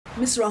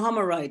Ms.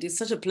 Rahama Wright, it's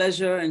such a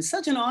pleasure and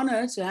such an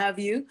honor to have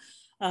you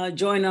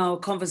join our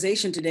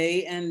conversation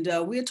today. And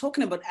we are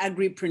talking about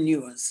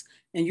agripreneurs,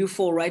 and you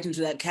fall right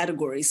into that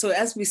category. So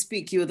as we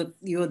speak, you're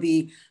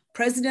the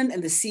president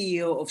and the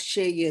CEO of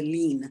Shea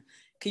Yeleen.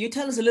 Can you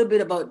tell us a little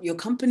bit about your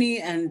company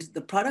and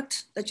the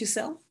product that you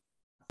sell?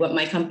 What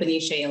my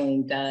company, Shea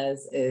Yeleen,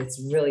 does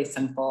is really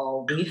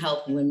simple. We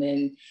help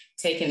women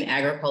take an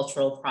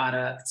agricultural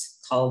product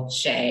called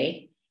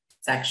shea.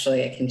 It's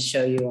actually, I can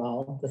show you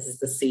all. This is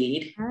the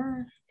seed.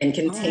 And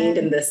contained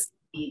in this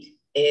seed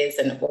is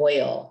an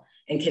oil.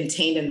 And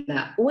contained in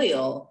that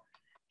oil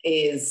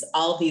is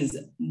all these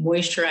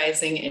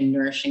moisturizing and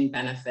nourishing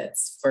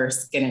benefits for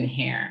skin and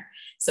hair.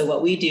 So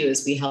what we do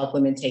is we help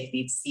women take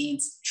these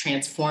seeds,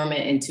 transform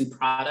it into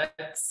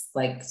products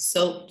like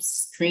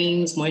soaps,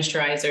 creams,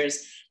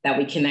 moisturizers that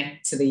we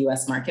connect to the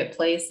US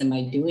marketplace. And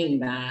by doing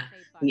that,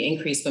 we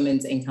increase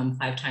women's income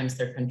 5 times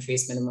their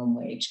country's minimum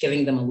wage,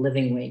 giving them a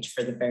living wage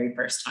for the very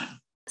first time.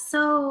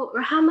 So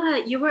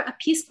Rahama, you were a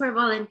Peace Corps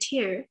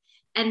volunteer,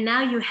 and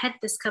now you head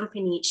this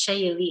company,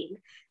 Shea Yeleen,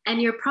 and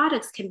your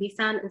products can be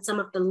found in some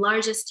of the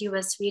largest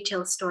US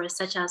retail stores,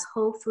 such as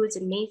Whole Foods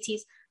and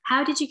Macy's.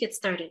 How did you get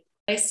started?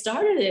 I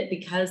started it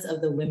because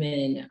of the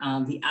women,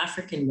 the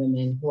African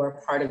women who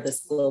are part of this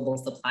global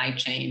supply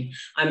chain.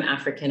 I'm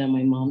African on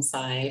my mom's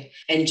side,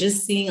 and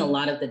just seeing a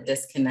lot of the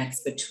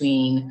disconnects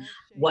between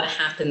what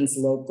happens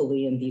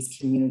locally in these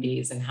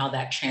communities and how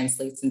that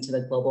translates into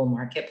the global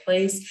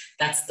marketplace.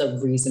 That's the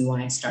reason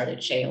why I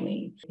started Shea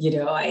Yeleen. You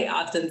know, I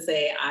often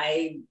say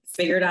I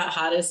figured out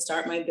how to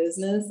start my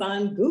business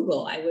on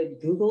Google. I would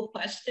Google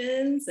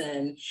questions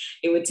and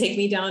it would take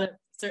me down a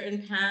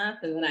certain path,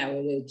 and then I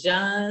would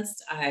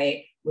adjust.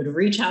 I would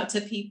reach out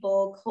to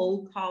people,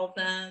 cold call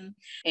them.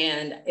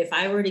 And if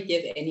I were to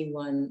give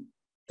anyone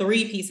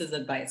 3 pieces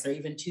of advice or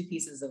even 2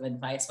 pieces of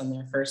advice when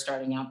they're first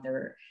starting out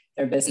their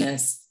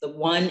business, the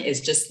one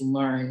is just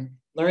learn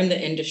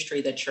the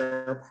industry that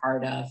you're a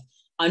part of,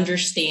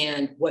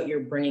 understand what you're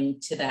bringing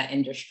to that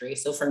industry.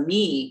 So for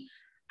me,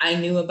 I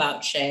knew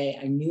about shea.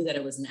 I knew that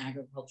it was an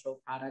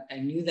agricultural product. I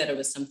knew that it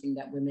was something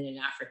that women in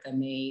Africa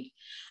made,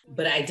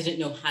 but I didn't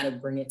know how to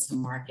bring it to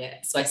market.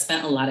 So I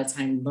spent a lot of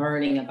time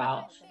learning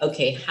about,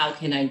 okay, how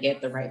can I get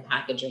the right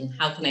packaging?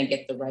 How can I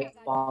get the right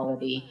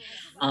quality?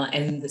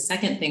 And the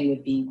second thing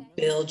would be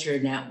build your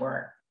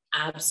network.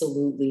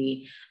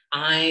 Absolutely.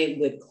 I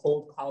would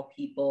cold call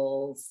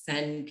people,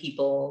 send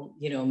people,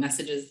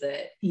 messages,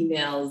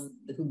 emails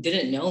who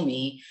didn't know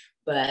me.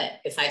 But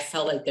if I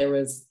felt like there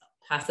was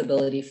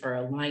possibility for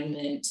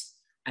alignment,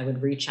 I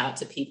would reach out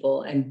to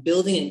people, and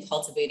building and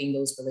cultivating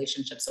those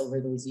relationships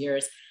over those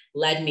years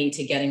led me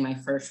to getting my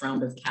first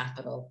round of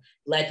capital,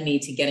 led me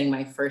to getting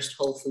my first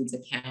Whole Foods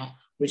account,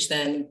 which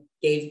then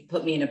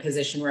put me in a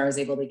position where I was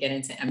able to get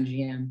into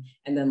MGM.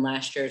 And then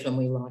last year is when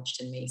we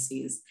launched in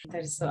Macy's.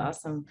 That is so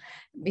awesome,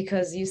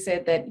 because you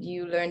said that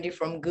you learned it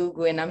from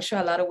Google, and I'm sure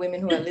a lot of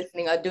women who are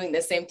listening are doing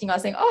the same thing. I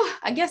was saying, oh,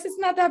 I guess it's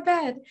not that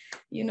bad,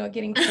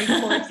 getting free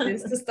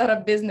courses to start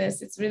a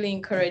business. It's really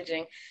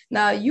encouraging.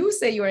 Now, you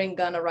say you're in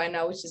Ghana right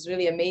now, which is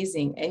really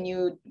amazing. And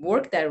you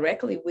work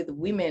directly with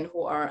women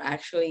who are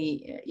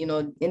actually,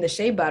 in the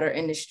shea butter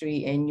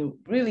industry, and you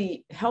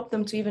really help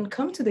them to even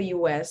come to the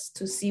US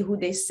to see who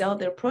they sell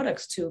their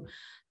products to.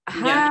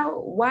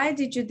 Why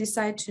did you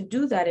decide to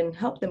do that and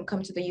help them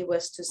come to the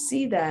US to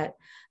see that?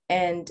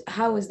 And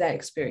how was that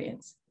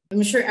experience?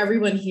 I'm sure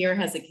everyone here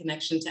has a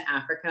connection to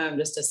Africa, I'm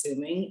just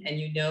assuming. And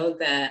you know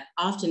that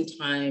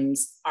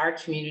oftentimes our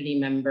community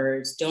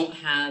members don't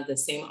have the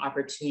same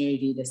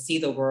opportunity to see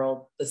the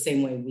world the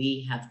same way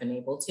we have been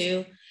able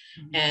to.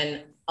 Mm-hmm.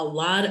 And a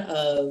lot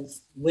of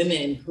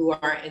women who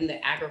are in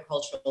the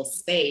agricultural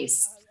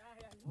space,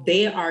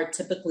 they are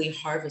typically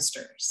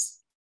harvesters.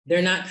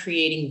 They're not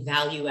creating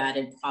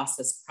value-added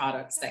processed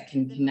products that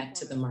can connect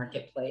to the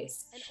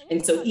marketplace.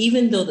 And so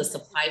even though the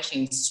supply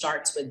chain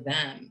starts with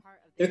them,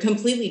 they're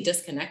completely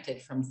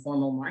disconnected from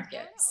formal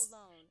markets.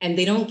 And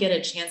they don't get a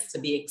chance to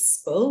be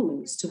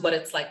exposed to what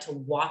it's like to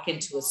walk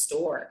into a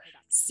store,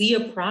 see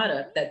a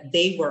product that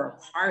they were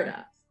a part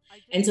of.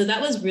 And so that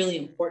was really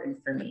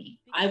important for me.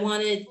 I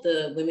wanted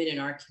the women in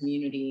our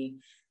community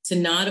to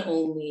not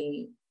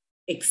only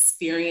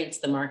experience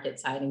the market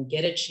side and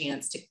get a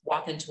chance to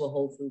walk into a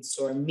Whole Foods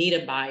store, meet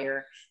a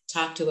buyer,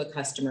 talk to a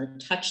customer,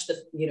 touch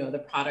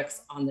the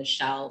products on the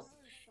shelf,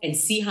 and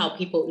see how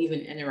people even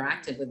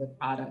interacted with the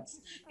products.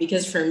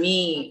 Because for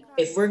me,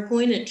 if we're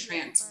going to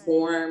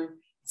transform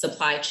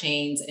supply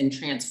chains and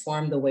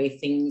transform the way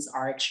things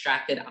are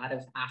extracted out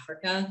of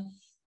Africa,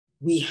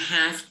 we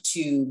have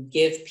to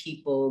give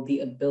people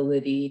the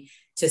ability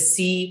to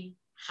see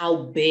how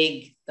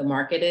big the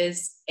market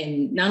is,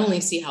 and not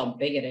only see how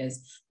big it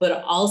is,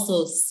 but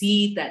also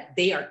see that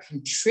they are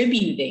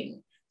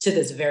contributing to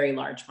this very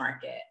large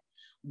market.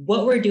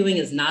 What we're doing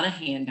is not a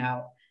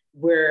handout.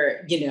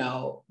 We're,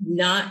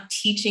 not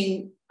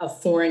teaching a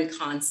foreign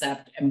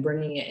concept and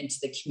bringing it into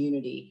the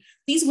community.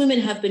 These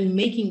women have been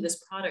making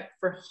this product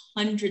for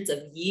hundreds of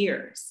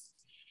years,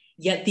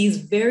 yet these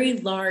very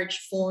large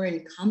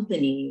foreign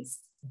companies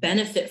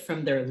benefit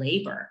from their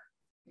labor.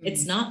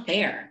 It's not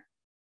fair.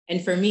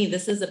 And for me,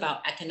 this is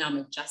about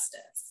economic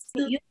justice.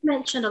 You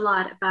mentioned a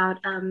lot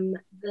about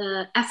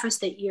the efforts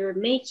that you're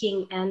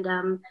making and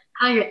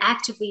how you're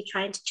actively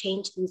trying to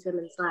change these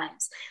women's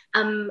lives.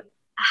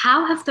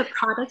 How have the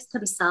products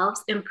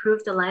themselves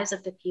improved the lives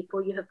of the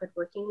people you have been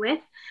working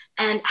with?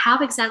 And how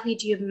exactly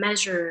do you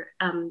measure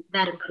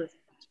that improvement?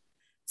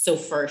 So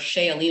for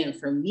Shea Yeleen and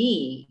for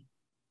me,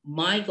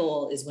 my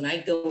goal is when I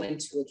go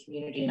into a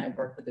community and I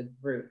work with a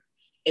group,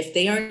 if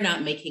they are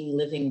not making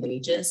living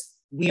wages,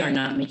 we are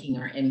not making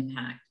our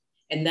impact.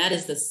 And that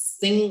is the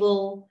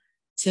single,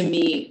 to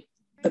me,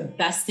 the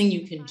best thing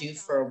you can do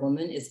for a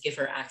woman is give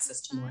her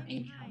access to more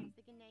income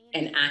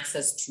and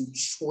access to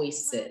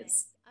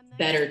choices,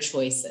 better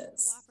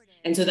choices.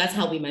 And so that's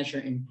how we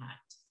measure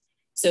impact.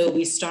 So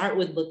we start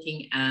with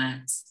looking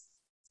at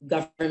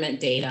government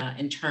data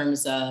in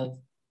terms of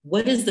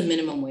what is the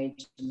minimum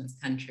wage in this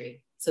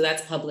country? So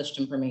that's published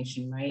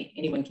information, right?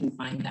 Anyone can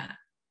find that.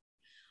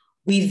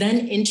 We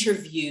then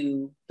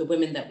interview the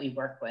women that we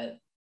work with.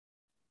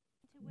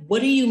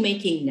 What are you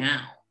making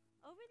now?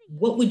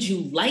 What would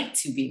you like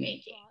to be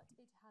making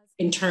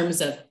in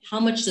terms of how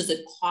much does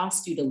it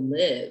cost you to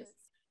live?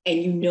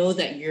 And you know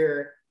that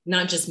you're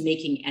not just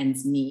making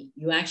ends meet,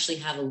 you actually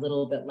have a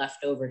little bit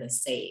left over to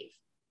save.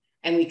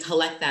 And we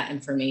collect that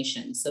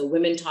information. So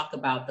women talk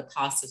about the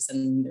cost of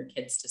sending their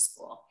kids to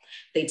school.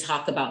 They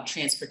talk about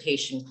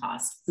transportation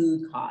costs,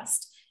 food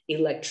costs,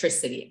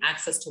 electricity,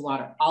 access to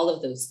water, all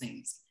of those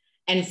things.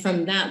 And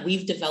from that,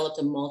 we've developed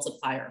a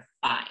multiplier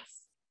of 5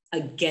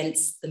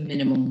 against the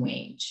minimum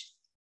wage.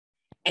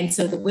 And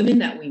so the women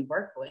that we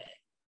work with,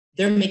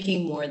 they're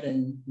making more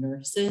than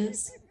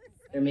nurses,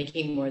 they're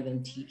making more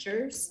than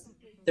teachers,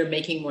 they're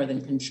making more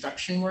than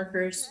construction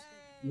workers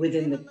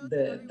within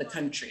the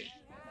country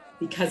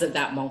because of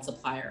that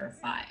multiplier of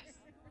 5.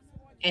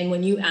 And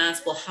when you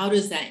ask, well, how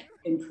does that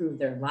improve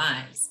their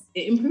lives?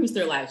 It improves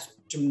their lives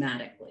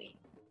dramatically.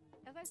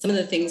 Some of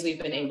the things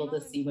we've been able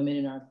to see women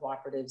in our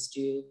cooperatives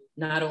do,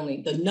 not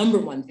only the number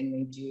one thing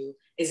they do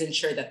is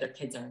ensure that their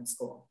kids are in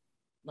school.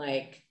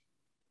 Like,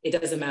 it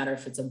doesn't matter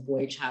if it's a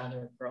boy child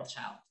or a girl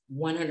child,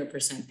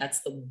 100%.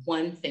 That's the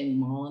one thing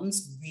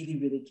moms really,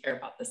 really care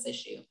about, this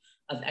issue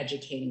of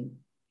educating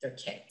their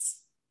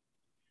kids.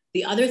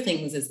 The other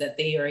things is that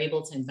they are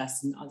able to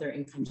invest in other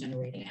income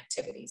generating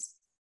activities.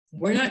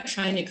 We're not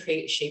trying to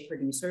create shea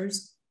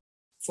producers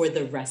for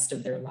the rest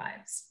of their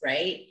lives,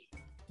 right?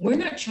 We're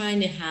not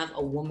trying to have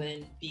a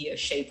woman be a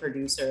shea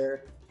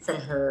producer from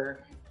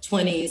her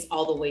 20s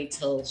all the way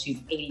till she's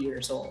 80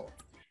 years old.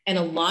 And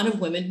a lot of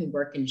women who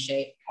work in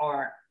shea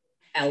are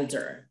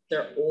elder.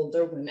 They're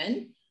older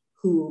women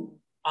who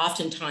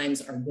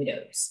oftentimes are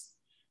widows.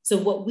 So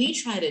what we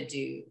try to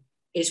do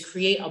is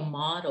create a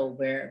model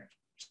where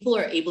people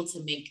are able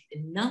to make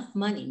enough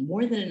money,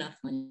 more than enough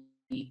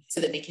money,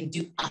 so that they can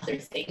do other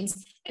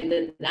things. And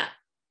then that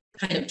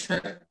kind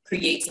of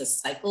creates a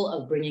cycle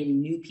of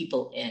bringing new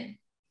people in.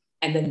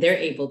 And then they're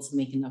able to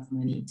make enough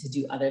money to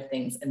do other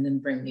things and then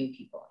bring new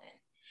people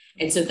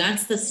in. And so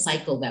that's the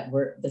cycle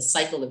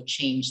of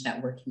change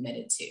that we're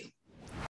committed to.